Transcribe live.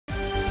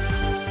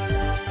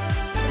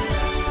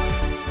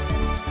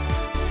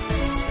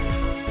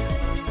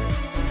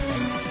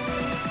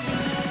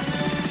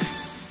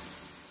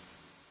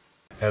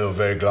Hello,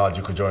 very glad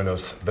you could join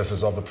us. This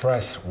is Of the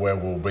Press, where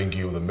we'll bring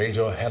you the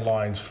major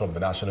headlines from the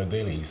national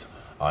dailies.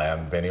 I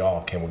am Benny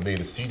Ark, and with me in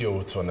the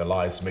studio to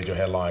analyze major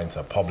headlines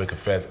are public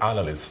affairs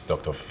analyst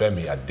Dr.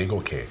 Femi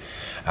Adegoke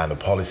and the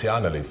policy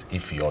analyst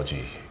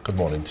Orji. Good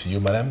morning to you,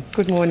 madam.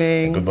 Good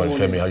morning. And good morning,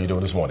 Femi. How are you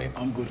doing this morning?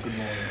 I'm good. Good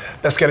morning.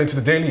 Let's get into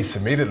the dailies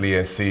immediately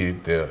and see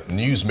the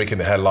news making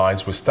the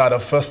headlines. We start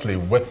off firstly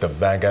with the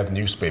Vanguard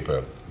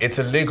newspaper. It's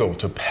illegal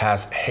to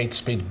pass hate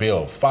speech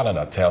bill,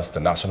 Falana tells the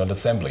National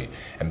Assembly,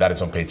 and that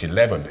is on page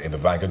 11 in the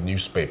Vanguard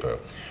newspaper.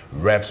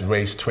 Reps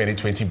raised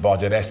 2020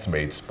 budget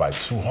estimates by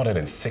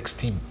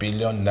 260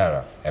 billion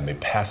naira and they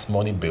pass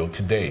money bill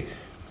today.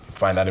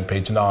 Find that on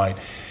page 9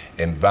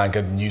 in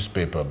Vanguard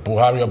newspaper.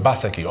 Buhari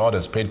Obaseki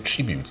orders paid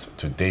tribute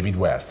to David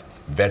West.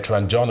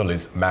 Veteran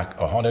journalist mark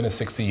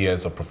 160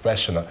 years of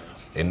professional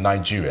in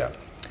Nigeria.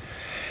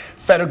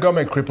 Federal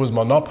government cripples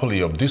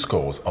monopoly of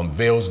discourse,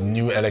 unveils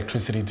new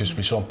electricity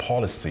distribution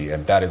policy,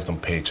 and that is on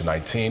page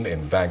 19 in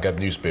Vanguard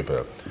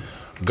newspaper.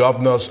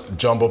 Governor's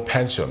jumbo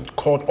pension.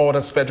 Court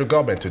orders federal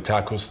government to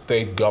tackle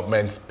state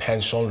government's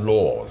pension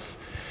laws.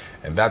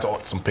 And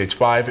that's on page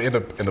 5 in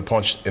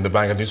the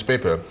Vanguard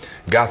newspaper.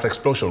 Gas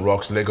explosion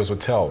rocks Lagos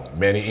hotel,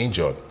 many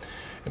injured.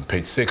 And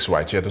page 6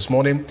 right here this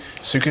morning.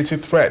 Security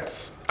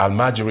threats.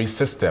 Almajiri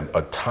system,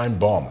 a time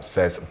bomb,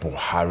 says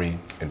Buhari.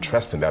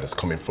 Interesting, that is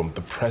coming from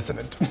the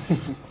president.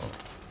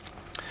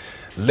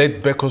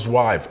 Late Beko's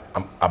wife,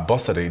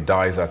 Abosade,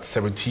 dies at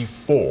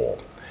 74.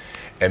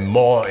 And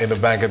more in the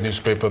Vanguard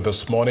newspaper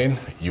this morning.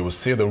 You will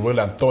see the real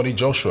Anthony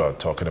Joshua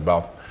talking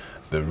about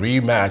the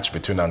rematch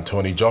between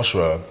Anthony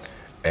Joshua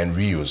and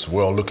Rios.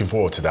 We're all looking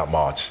forward to that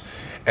match.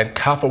 And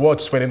CAF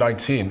Awards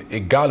 2019,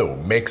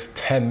 Igalo makes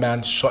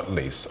 10-man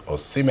shortlist.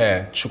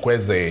 Osime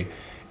Chukwueze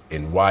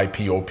in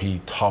YPOP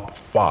top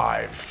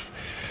 5.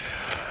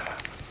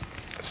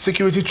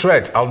 Security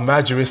threat,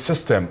 Almajiri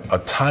system, a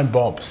time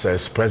bomb,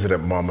 says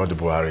President Muhammadu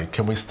Buhari.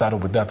 Can we start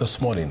with that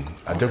this morning?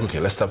 Adegoke,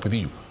 let's start with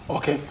you.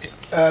 Okay.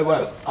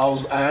 Well,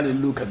 I had a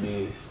look at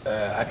the,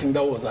 I think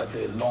that was at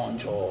the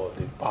launch or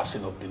the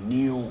passing of the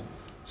new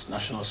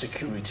national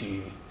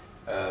security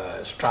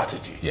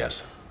strategy.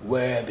 Yes.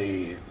 Where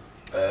the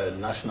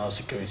National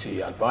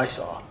Security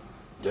Advisor,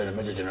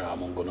 Major General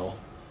Mongono,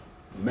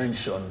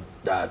 mentioned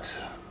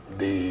that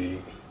the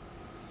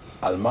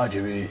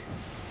Almajiri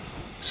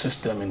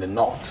system in the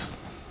north,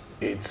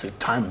 it's a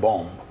time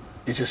bomb,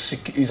 is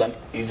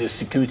a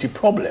security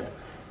problem.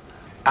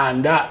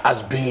 And that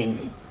has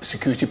been a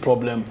security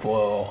problem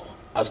for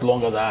as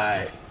long as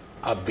I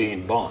have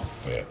been born.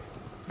 Yeah.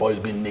 But it's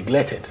been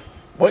neglected.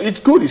 But it's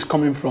good it's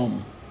coming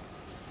from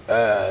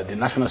the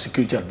National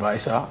Security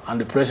Advisor,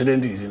 and the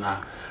President is in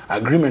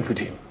agreement with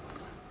him.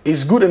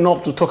 It's good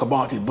enough to talk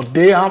about it, but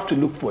they have to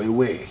look for a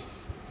way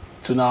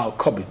to now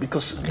curb it,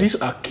 because these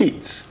are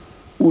kids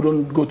who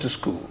don't go to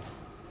school.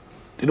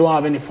 They don't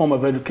have any form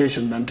of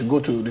education than to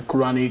go to the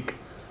Quranic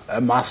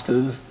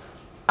masters,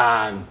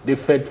 and they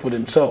fed for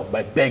themselves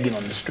by begging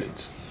on the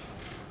streets.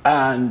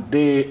 And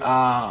they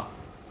are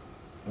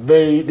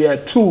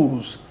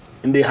tools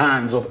in the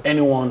hands of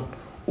anyone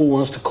who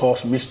wants to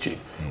cause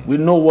mischief. We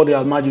know what the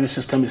Almajiri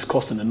system is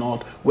costing the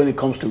north when it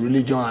comes to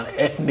religion and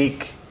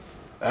ethnic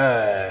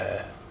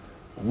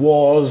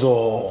wars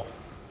or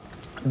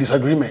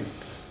disagreement.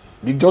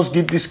 They just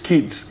give these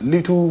kids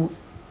little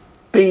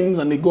things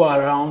and they go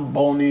around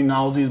burning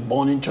houses,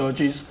 burning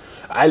churches.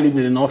 I lived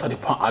in the north at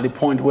the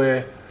point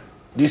where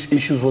these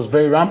issues was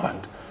very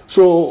rampant.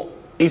 So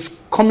it's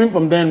coming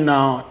from them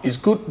now. It's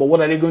good, but what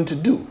are they going to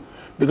do?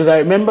 Because I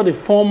remember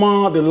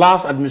the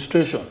last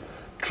administration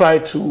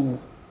tried to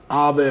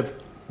have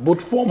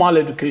both formal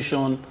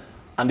education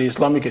and the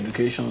Islamic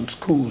education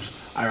schools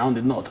around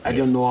the north. I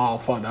don't know how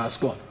far that's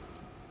gone.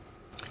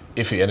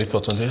 Ify, any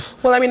thoughts on this?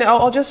 Well, I mean,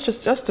 I'll just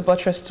to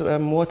buttress to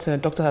what the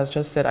doctor has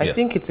just said. I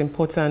think it's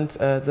important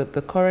that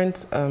the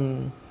current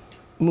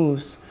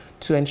moves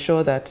to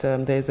ensure that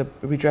there's a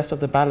redress of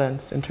the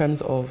balance in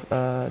terms of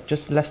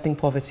just lessening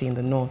poverty in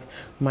the north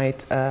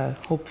might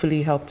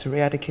hopefully help to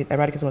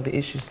eradicate some of the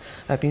issues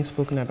that are being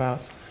spoken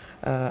about.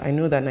 I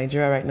know that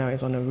Nigeria right now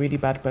is on a really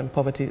bad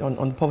poverty on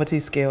the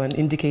poverty scale, an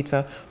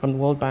indicator from the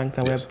World Bank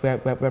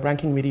that we're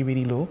ranking really,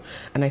 really low.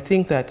 And I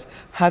think that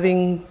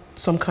having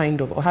some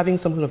kind of, or having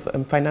some sort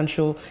of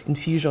financial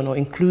infusion or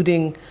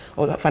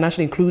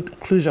financial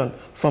inclusion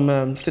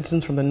from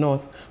citizens from the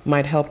north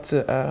might help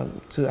to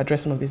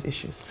address some of these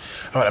issues.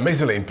 All right,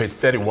 amazingly, in page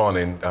 31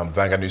 in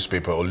Vanguard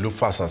newspaper,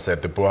 Olufasan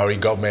said the Buhari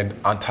government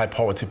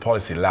anti-poverty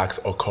policy lacks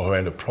a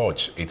coherent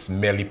approach. It's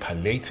merely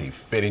palliative,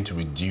 failing to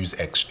reduce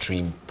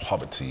extreme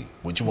poverty.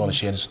 Would you want to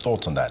share his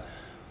thoughts on that?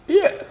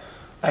 Yeah,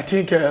 I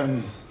think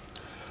I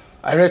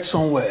read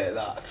somewhere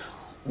that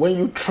when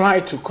you try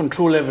to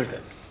control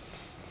everything,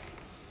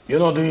 you're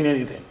not doing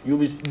anything. You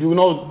will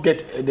not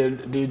get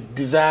the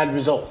desired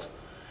result.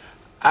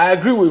 I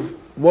agree with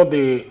what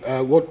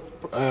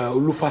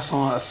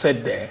Olufasan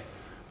said there,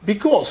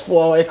 because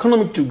for our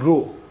economy to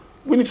grow,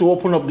 we need to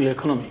open up the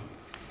economy.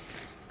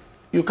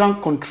 You can't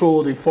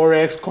control the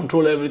forex,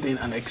 control everything,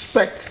 and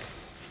expect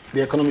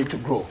the economy to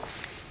grow.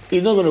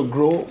 it's not going to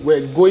grow.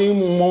 We're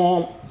going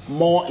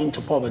more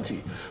into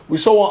poverty. We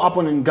saw what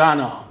happened in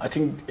Ghana, I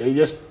think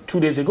just 2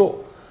 days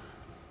ago.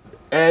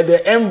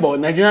 The envoy,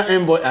 Nigerian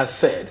envoy has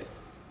said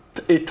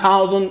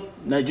 1,000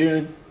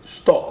 Nigerian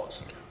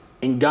stores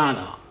in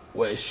Ghana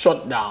were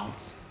shut down,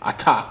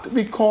 attacked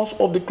because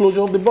of the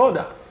closure of the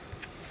border.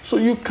 So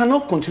you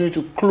cannot continue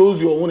to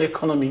close your own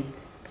economy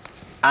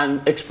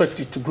and expect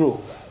it to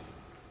grow.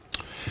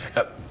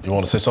 You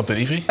want to say something,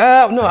 Evie?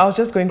 No, I was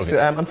just going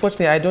to,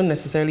 unfortunately, I don't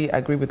necessarily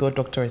agree with what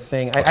Doctor is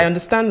saying. I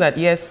understand that,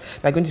 yes,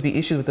 there are going to be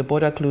issues with the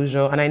border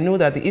closure, and I know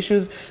that the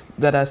issues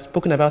that are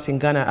spoken about in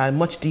Ghana are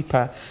much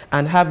deeper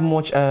and have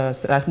much,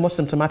 more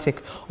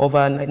symptomatic of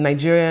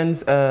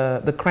Nigerians,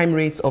 the crime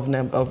rates of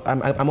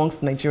amongst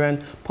the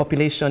Nigerian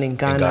population in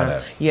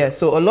Ghana. Yeah,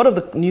 so a lot of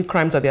the new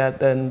crimes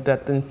that in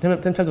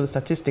terms of the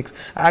statistics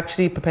are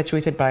actually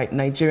perpetuated by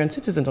Nigerian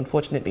citizens,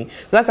 unfortunately.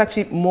 So that's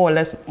actually more or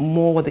less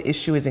what the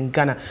issue is in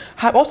Ghana.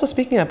 Also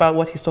speaking about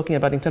what he's talking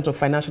about in terms of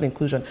financial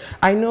inclusion,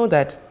 I know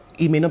that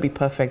it may not be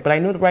perfect, but I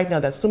know right now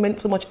that so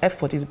much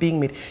effort is being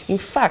made. In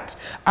fact,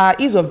 our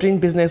ease of doing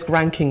business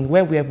ranking,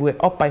 where we're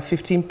up by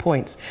 15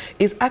 points,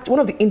 is one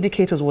of the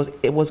indicators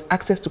was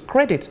access to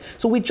credit.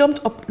 So we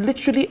jumped up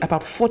literally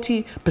about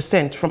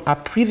 40% from our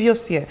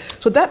previous year.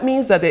 So that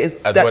means that there is...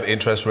 At what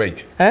interest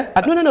rate? No.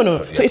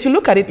 Yeah. So if you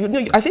look at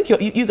it, I think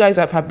you guys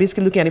are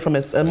basically looking at it from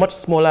a much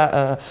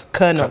smaller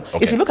kernel. Okay.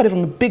 If you look at it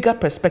from a bigger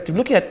perspective,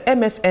 looking at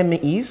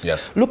MSMEs,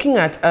 yes, looking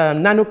at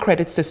nano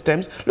credit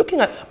systems, looking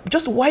at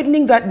just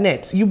widening that net,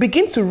 you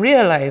begin to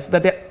realize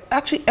that there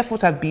actually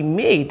efforts have been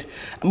made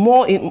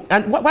more in,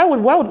 and why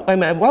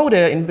would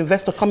an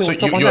investor come in with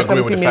top 170 million? So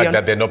you agree with the fact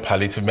that there are no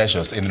palliative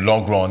measures? In the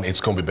long run, it's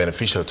going to be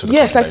beneficial to the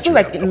Yes, I feel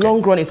like in the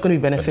long run, it's going to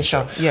be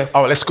beneficial. Yes.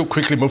 Oh, let's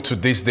quickly move to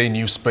this day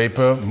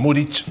newspaper.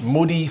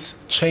 Moody's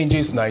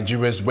changes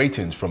Nigeria's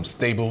ratings from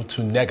stable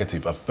to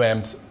negative,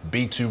 affirms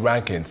B2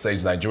 ranking,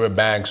 says Nigeria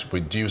banks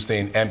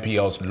reducing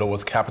NPLs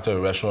lowers capital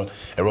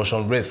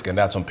erosion risk, and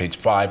that's on page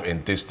 5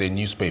 in this day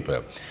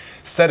newspaper.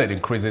 Senate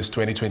increases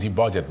 2020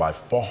 budget by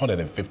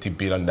 450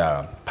 billion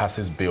naira,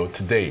 passes bill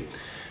today.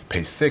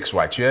 Page 6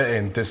 right here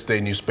in this day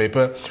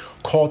newspaper.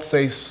 Court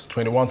says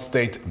 21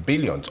 state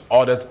billions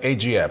orders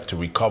AGF to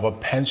recover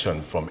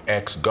pension from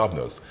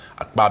ex-governors.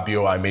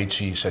 Akpabio,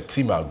 Amechi,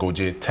 Shetima,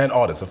 Goje, 10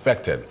 orders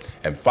affected.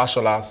 And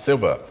Fashola,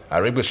 Silva,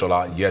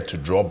 Aribishola yet to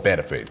draw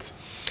benefits.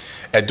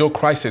 Edo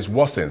crisis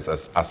worsens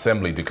as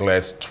Assembly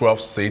declares 12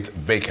 seats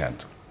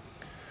vacant.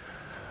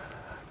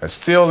 And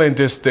still in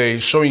this day,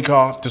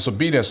 Shoyinka,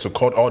 disobedience to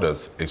court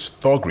orders is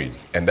thuggery,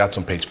 and that's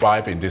on page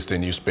 5 in this day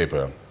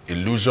newspaper.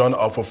 Illusion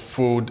of a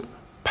food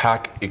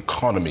pack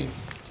economy.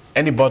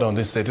 Anybody on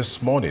this day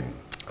this morning?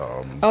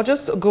 I'll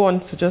just go on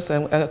to just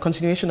a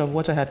continuation of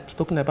what I had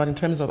spoken about in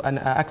terms of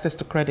access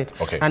to credit.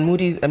 Okay. And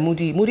Moody's,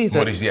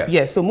 yes.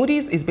 Yes, so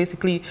Moody's is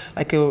basically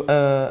like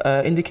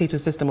a indicator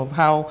system of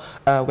how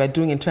we're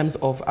doing in terms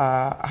of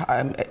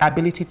our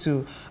ability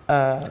to...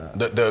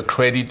 the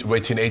credit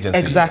rating agency.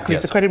 Exactly,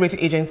 yes. It's the credit rating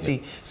agency.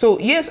 Yeah. So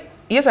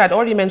yes, I had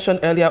already mentioned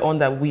earlier on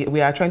that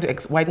we are trying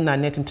to widen our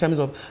net in terms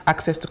of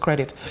access to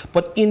credit.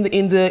 But in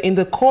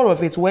the core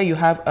of it, where you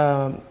have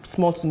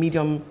small to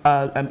medium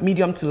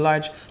to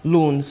large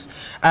loans,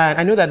 and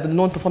I know that the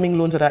non-performing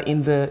loans that are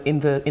in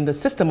the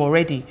system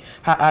already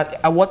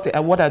are what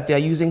they are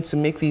using to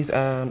make these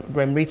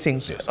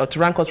ratings, yes, to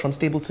rank us from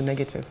stable to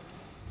negative.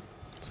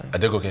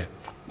 Adegoke.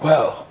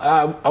 Well,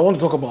 I want to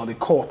talk about the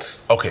court.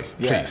 Okay,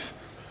 please.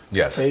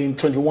 Yes. Saying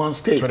 21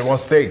 states. 21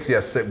 states,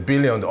 yes.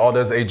 Billion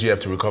orders AGF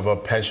to recover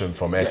pension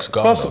from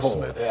ex-governors. First of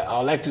all, I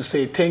would like to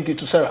say thank you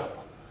to Serap.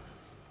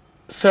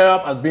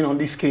 Serap has been on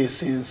this case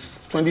since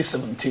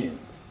 2017,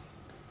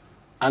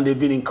 and they've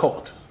been in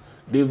court.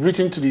 They've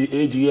written to the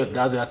AGF,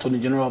 that's the Attorney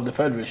General of the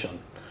Federation,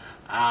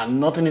 and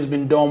nothing has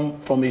been done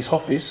from his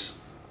office.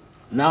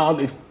 Now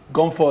they've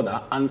gone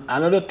further, and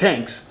another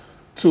thanks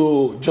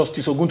to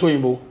Justice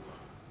Oguntoyinbo,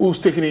 who's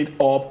taken it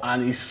up,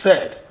 and he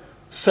said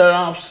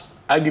Serap's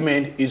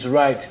argument is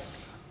right,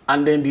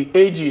 and then the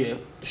AGF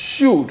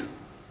should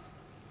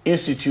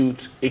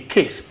institute a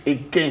case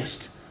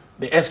against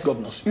the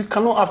ex-governors. You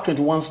cannot have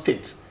 21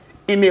 states.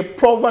 In a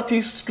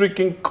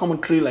poverty-stricken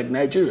country like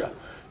Nigeria,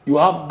 you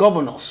have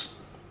governors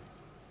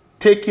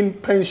taking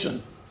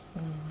pension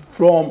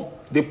from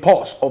the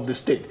purse of the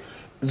state.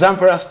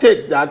 Zamfara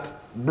State that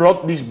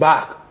brought this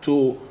back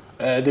to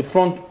the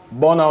front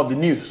burner of the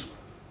news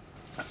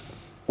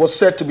was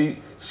said to be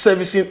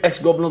servicing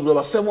ex-governors with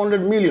over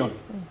 700 million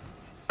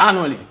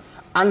annually.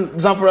 And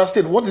Zamfara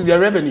State, what is their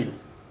revenue?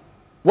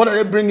 What are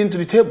they bringing to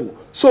the table?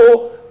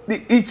 So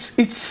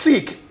it's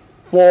sick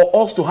for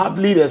us to have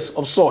leaders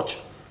of such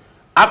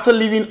after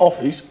leaving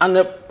office, and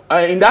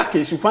in that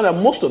case, you find that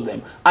most of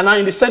them are now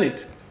in the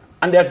Senate,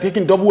 and they are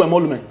taking double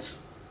emoluments.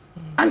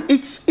 And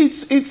this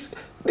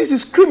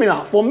is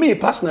criminal for me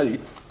personally.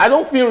 I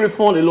don't feel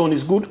refund alone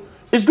is good.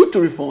 It's good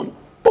to refund,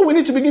 but we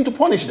need to begin to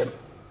punish them,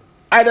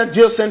 either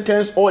jail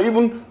sentence or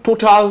even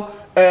total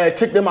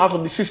take them out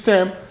of the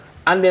system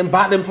and then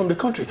bar them from the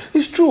country.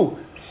 It's true,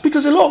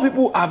 because a lot of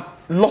people have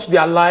lost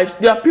their lives.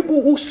 There are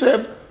people who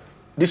serve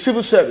the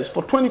civil service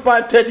for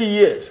 25, 30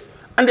 years,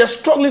 and they're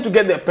struggling to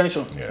get their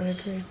pension.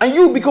 Yes. And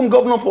you become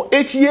governor for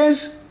 8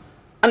 years,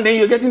 and then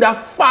you're getting that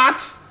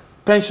fat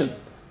pension.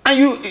 And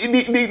you,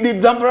 the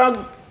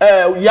Zamfara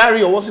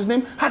Yari, or what's his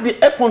name, had the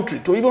effrontery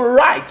to even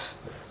write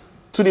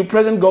to the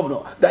present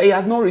governor that he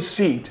had not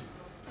received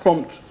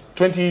from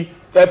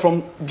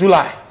from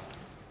July.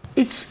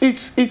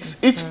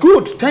 It's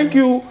good. Thank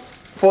you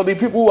for the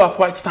people who are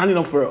quite standing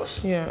up for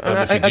us. Yeah,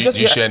 and do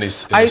you share in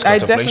his I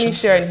definitely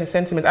share in his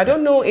sentiments. I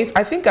don't know if,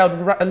 I think I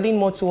would lean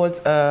more towards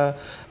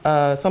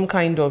some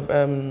kind of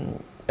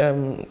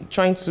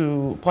trying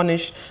to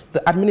punish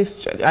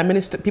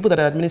the people that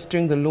are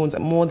administering the loans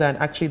more than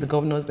actually the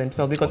governors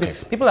themselves. Because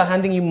if people are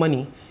handing you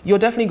money, you're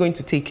definitely going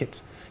to take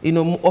it. You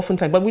know,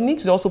 oftentimes. But we need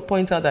to also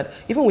point out that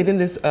even within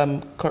this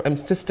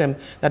system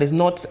that is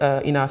not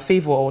in our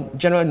favor, or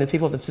generally in the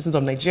favor of the citizens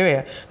of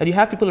Nigeria, that you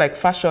have people like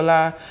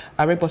Fashola,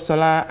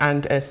 Arebosola,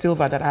 and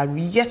Silva that are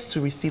yet to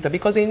receive that,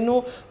 because they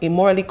know they're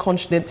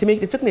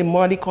taking a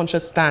morally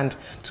conscious stand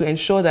to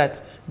ensure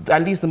that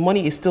at least the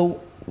money is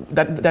still,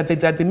 that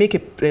they make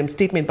a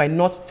statement by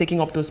not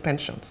taking up those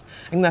pensions.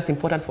 I think that's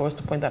important for us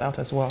to point that out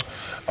as well.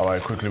 All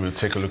right, quickly we'll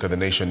take a look at the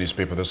Nation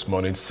newspaper this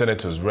morning.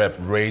 Senators rep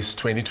raise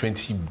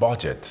 2020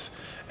 budget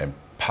and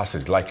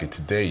passage likely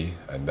today,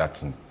 and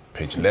that's in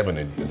page 11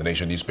 in the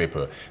Nation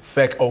newspaper.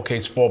 FEC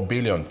okays 4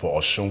 billion for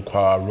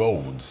Osun-Kwara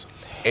roads,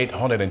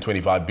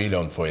 825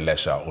 billion for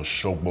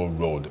Ilesha-Oshogbo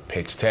road,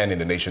 page 10 in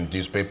the Nation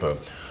newspaper.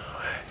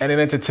 And in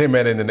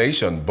entertainment in the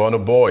Nation, Burna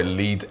Boy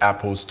leads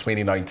Apple's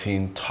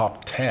 2019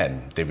 top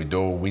 10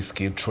 Davido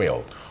Whiskey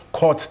Trail.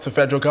 Court to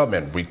federal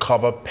government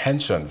recover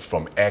pension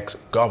from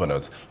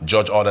ex-governors.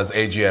 Judge orders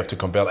AGF to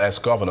compel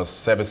ex-governors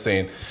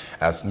servicing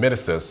as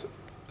ministers,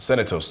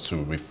 senators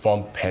to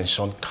refund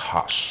pension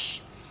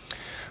cash.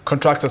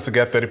 Contractors to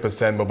get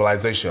 30%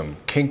 mobilization.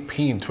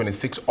 Kingpin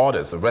 26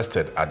 orders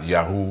arrested at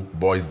Yahoo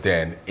Boys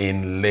Den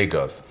in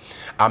Lagos.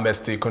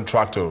 Amnesty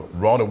contractor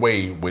run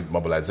away with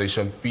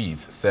mobilization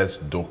fees, says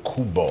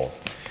Dokubo.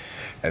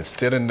 And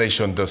still in the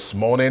Nation this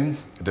morning,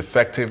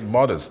 defective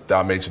mothers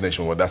damage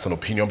nation. Well, that's an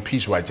opinion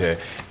piece right here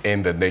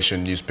in the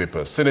Nation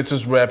newspaper.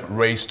 Senators rep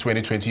raise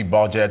 2020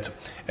 budget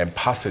and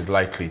passage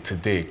likely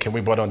today. Can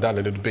we bother on that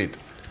a little bit?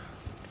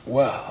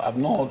 Well, I've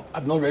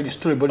not read the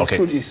story, but the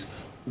truth is,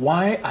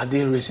 why are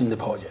they raising the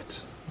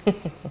budget?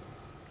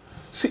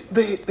 See,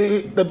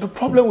 the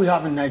problem we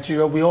have in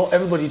Nigeria,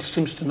 everybody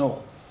seems to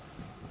know.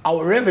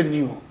 Our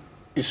revenue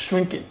is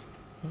shrinking,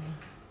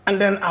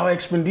 and then our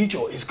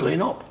expenditure is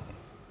going up,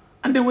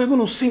 and then we're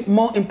going to sink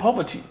more in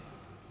poverty.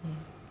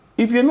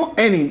 If you're not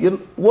earning,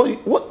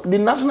 what the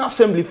National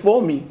Assembly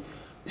for me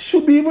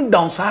should be even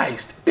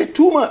downsized. They're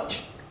too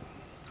much,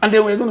 and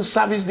then we're going to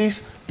service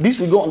this. This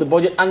will go on the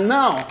budget, and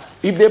now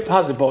if they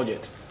pass the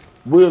budget,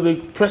 will the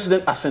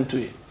president assent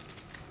to it?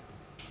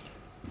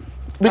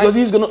 Because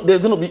there's going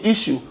to be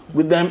issue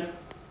with them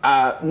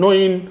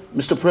knowing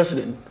Mr.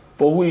 President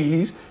for who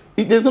he is.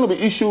 There's going to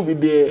be issue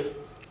with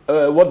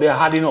what they're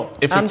adding up.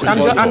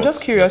 I'm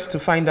just curious to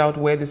find out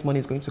where this money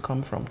is going to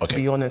come from, to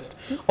be honest.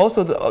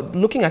 Also,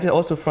 looking at it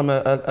also from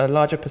a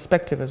larger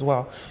perspective as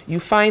well, you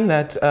find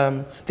that,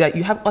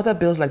 you have other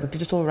bills like the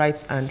Digital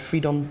Rights and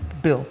Freedom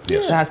Bill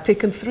that has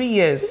taken 3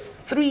 years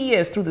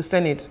through the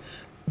Senate,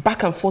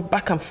 back and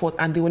forth,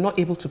 and they were not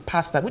able to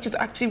pass that, which is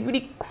actually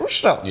really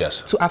crucial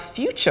to our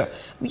future.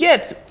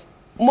 Yet,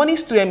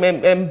 monies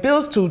to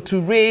bills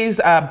to raise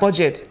our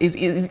budget is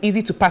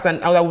easy to pass,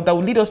 and that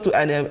will lead us to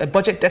a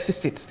budget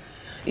deficit.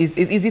 Is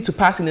easy to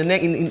pass in a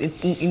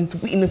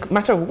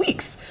matter of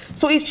weeks.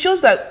 So it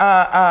shows that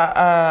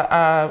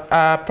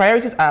our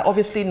priorities are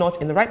obviously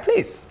not in the right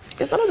place.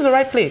 It's not in the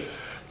right place.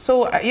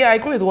 So, yeah, I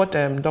agree with what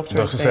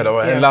Dr. said.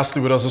 And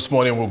lastly, with us this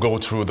morning, we'll go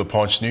through the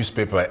Punch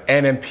newspaper.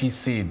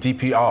 NNPC,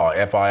 DPR,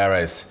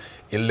 FIRS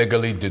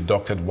illegally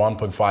deducted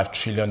 1.5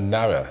 trillion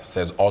naira,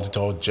 says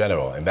Auditor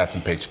General, and that's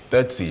on page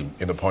 30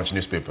 in the Punch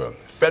newspaper.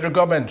 Federal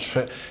government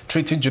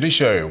treating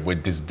judiciary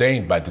with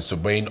disdain by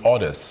disobeying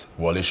orders.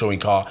 Wale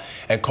Soyinka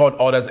and court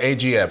orders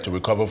AGF to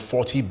recover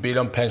 40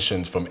 billion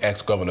pensions from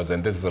ex-governors,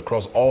 and this is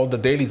across all the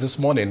dailies this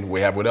morning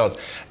we have with us.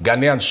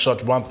 Ghanaians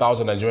shut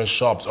 1,000 Nigerian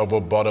shops over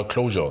border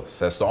closure,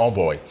 says the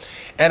envoy.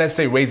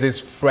 NSA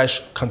raises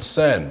fresh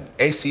concern.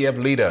 ACF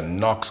leader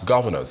knocks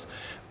governors.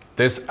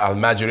 This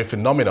Almajiri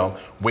phenomenon,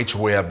 which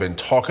we have been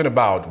talking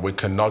about, we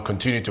cannot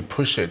continue to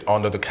push it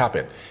under the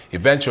carpet.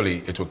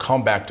 Eventually, it will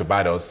come back to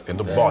bite us in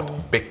the butt,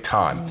 big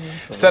time.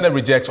 Senate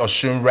rejects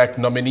Osun Rec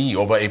nominee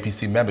over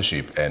APC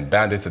membership, and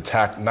bandits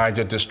attack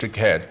Niger district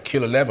head,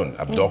 kill 11,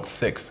 abduct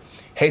 6.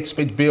 Hate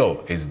speech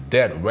bill is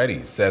dead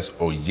ready, says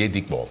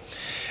Oyedikbo.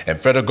 And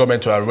federal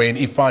government to arraign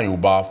Ifeanyi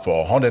Uba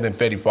for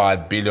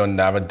 135 billion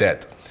naira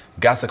debt.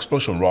 Gas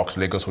explosion rocks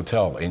Lagos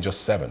hotel in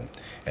just 7.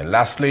 And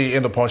lastly,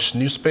 in the Punch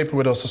newspaper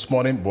with us this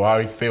morning,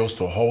 Buhari fails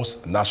to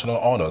host national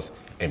honors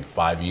in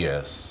 5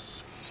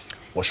 years.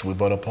 What should we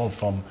build upon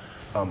from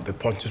the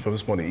Punch newspaper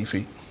this morning,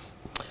 Ife?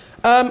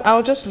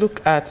 I'll just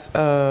look at,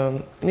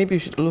 maybe you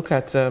should look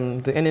at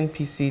the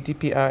NNPC,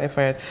 DPR,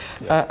 FIS.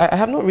 Yeah. I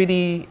have not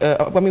really,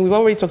 I mean, we've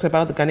already talked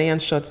about the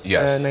Ghanaian shots,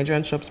 yes.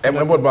 Nigerian shots.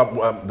 And what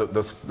about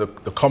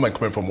the comment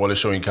coming from Wole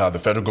Soyinka, the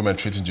federal government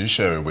treating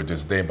judiciary with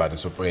disdain by the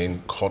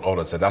Supreme Court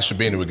orders, and that should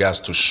be in regards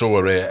to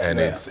Showore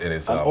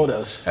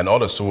and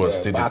others who were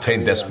still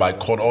detained despite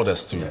court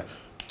orders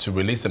to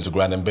release them, to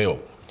grant them bail.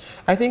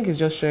 I think it's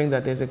just showing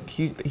that there's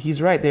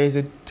he's right, there is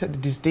a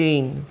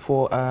disdain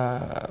for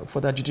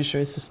the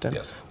judiciary system.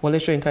 Yes. Wole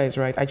Soyinka is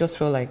right. I just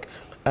feel like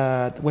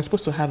we're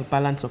supposed to have a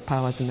balance of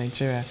powers in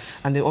Nigeria,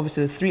 and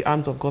obviously the three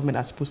arms of government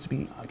are supposed to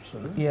be,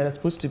 absolutely, yeah, they're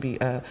supposed to be,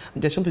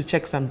 there's supposed to be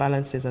checks and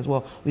balances as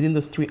well within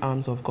those three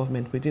arms of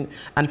government.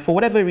 And for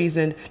whatever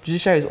reason,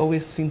 judiciary is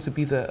always seems to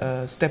be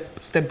the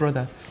step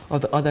brother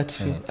of the other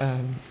two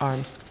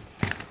arms.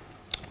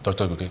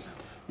 Dr. Adegoke.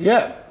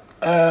 Yeah.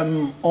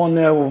 On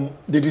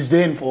the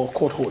disdain for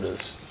court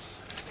orders,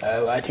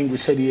 I think we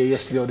said here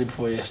yesterday or the day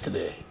before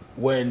yesterday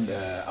when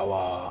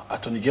our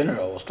Attorney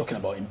General was talking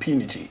about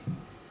impunity.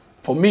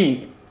 For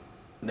me,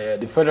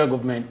 the federal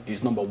government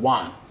is number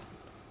one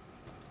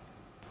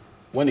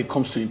when it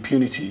comes to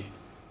impunity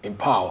in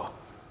power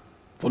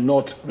for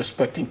not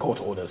respecting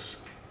court orders.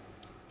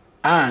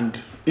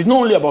 And it's not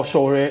only about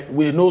Showore.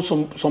 We know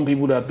some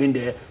people that have been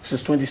there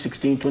since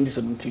 2016,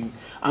 2017,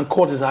 and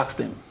court has asked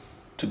them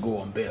to go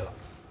on bail.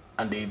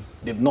 And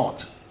they've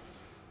not.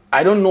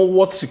 I don't know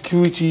what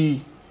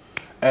security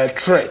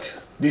threat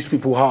these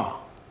people are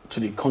to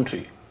the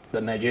country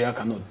that Nigeria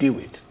cannot deal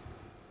with.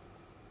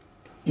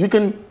 You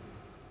can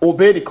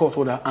obey the court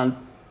order and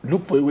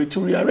look for a way to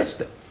rearrest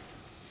them.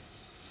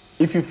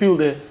 If you feel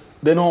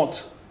they're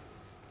not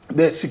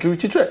the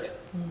security threat,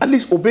 at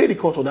least obey the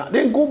court order,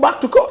 then go back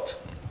to court.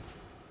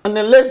 And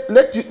then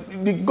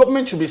the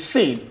government should be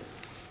seen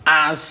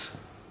as,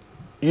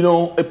 you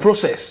know, a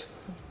process,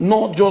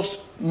 not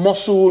just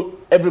muscle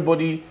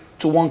everybody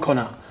to one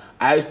corner.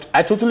 I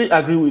totally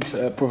agree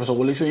with Professor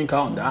Wole Soyinka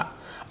on that,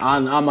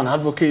 and I'm an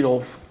advocate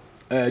of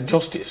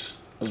justice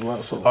as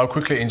well. So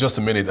quickly, in just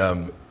a minute,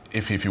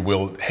 if you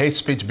will, hate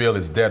speech bill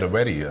is dead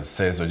already,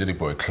 says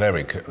Ojedipor, a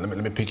cleric. Let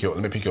me pick your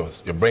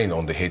brain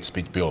on the hate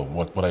speech bill.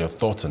 What are your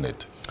thoughts on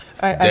it?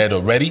 Dead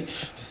already?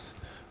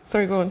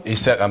 Sorry, go on. He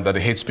said that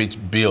the hate speech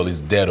bill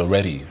is dead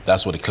already.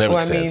 That's what the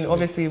cleric said. Well, I mean,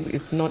 obviously,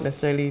 it's not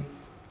necessarily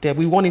dead.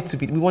 We want it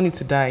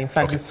to die. In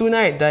fact, the sooner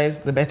it dies,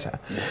 the better.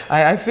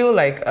 I feel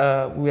like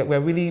we're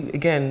really,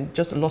 again,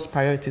 just lost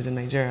priorities in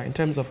Nigeria in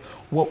terms of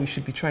what we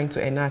should be trying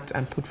to enact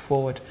and put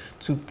forward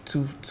to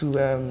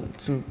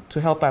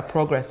help our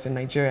progress in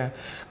Nigeria.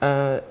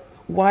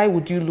 Why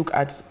would you look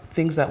at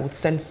things that would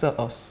censor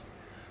us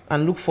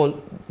and look for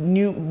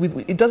new?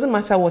 It doesn't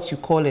matter what you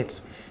call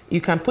it. You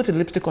can put a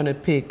lipstick on a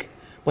pig,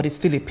 but it's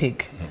still a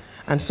pig.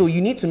 And so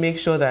you need to make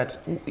sure that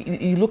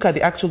you look at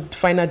the actual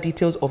finer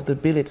details of the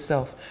bill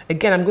itself.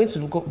 Again, I'm going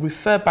to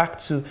refer back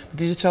to the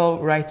Digital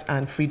Rights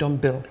and Freedom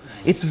Bill.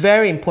 It's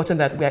very important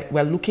that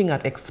we're looking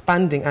at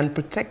expanding and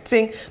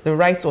protecting the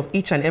rights of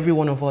each and every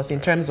one of us in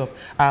terms of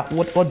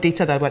what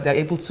data that they're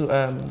able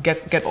to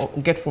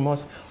get from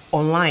us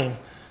online.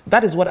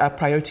 That is what our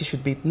priority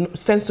should be.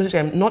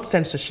 Censorship, not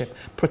censorship.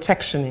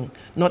 Protectioning,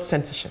 not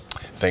censorship.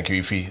 Thank you,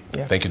 Ife.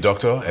 Yeah. Thank you,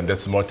 Doctor. And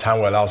that's more time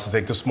we're allowed to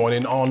take this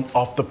morning on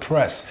Off the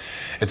Press.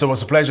 It's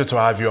always a pleasure to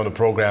have you on the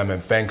program,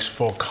 and thanks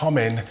for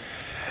coming.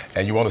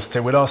 And you want to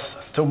stay with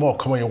us? Still more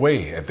coming your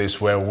way at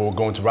this, where we're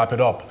going to wrap it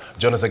up.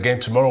 Join us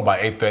again tomorrow by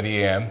 8:30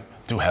 a.m.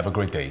 Do have a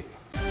great day.